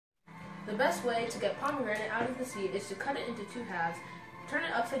The best way to get pomegranate out of the seed is to cut it into 2 halves, turn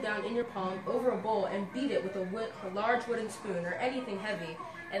it upside down in your palm over a bowl, and beat it with a large wooden spoon or anything heavy.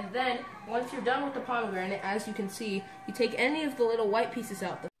 And then, once you're done with the pomegranate, as you can see, you take any of the little white pieces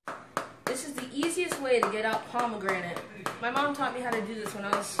out. This is the easiest way to get out pomegranate. My mom taught me how to do this when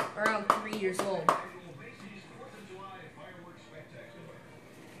I was around 3 years old.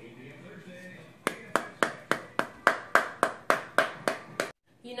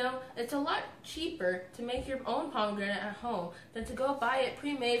 You know, it's a lot cheaper to make your own pomegranate at home than to go buy it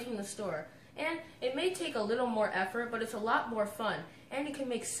pre-made from the store. And it may take a little more effort, but it's a lot more fun. And you can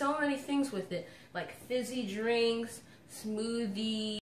make so many things with it, like fizzy drinks, smoothies.